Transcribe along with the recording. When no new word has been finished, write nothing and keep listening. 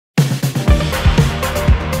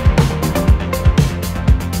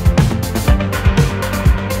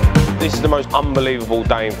This is the most unbelievable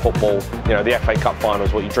day in football. You know, the FA Cup final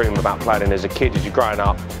is what you dream about playing as a kid, as you're growing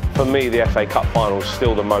up. For me, the FA Cup final is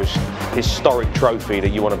still the most historic trophy that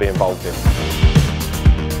you want to be involved in.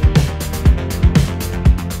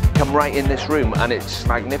 Come right in this room and it's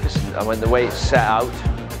magnificent. I mean, the way it's set out,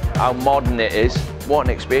 how modern it is, what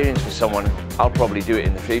an experience for someone. I'll probably do it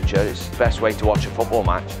in the future. It's the best way to watch a football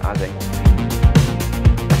match, I think.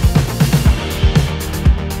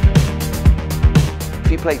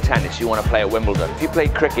 If you play tennis, you want to play at Wimbledon. If you play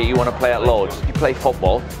cricket, you want to play at Lord's. If you play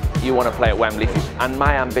football, you want to play at Wembley. And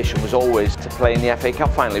my ambition was always to play in the FA Cup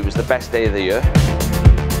final. It was the best day of the year.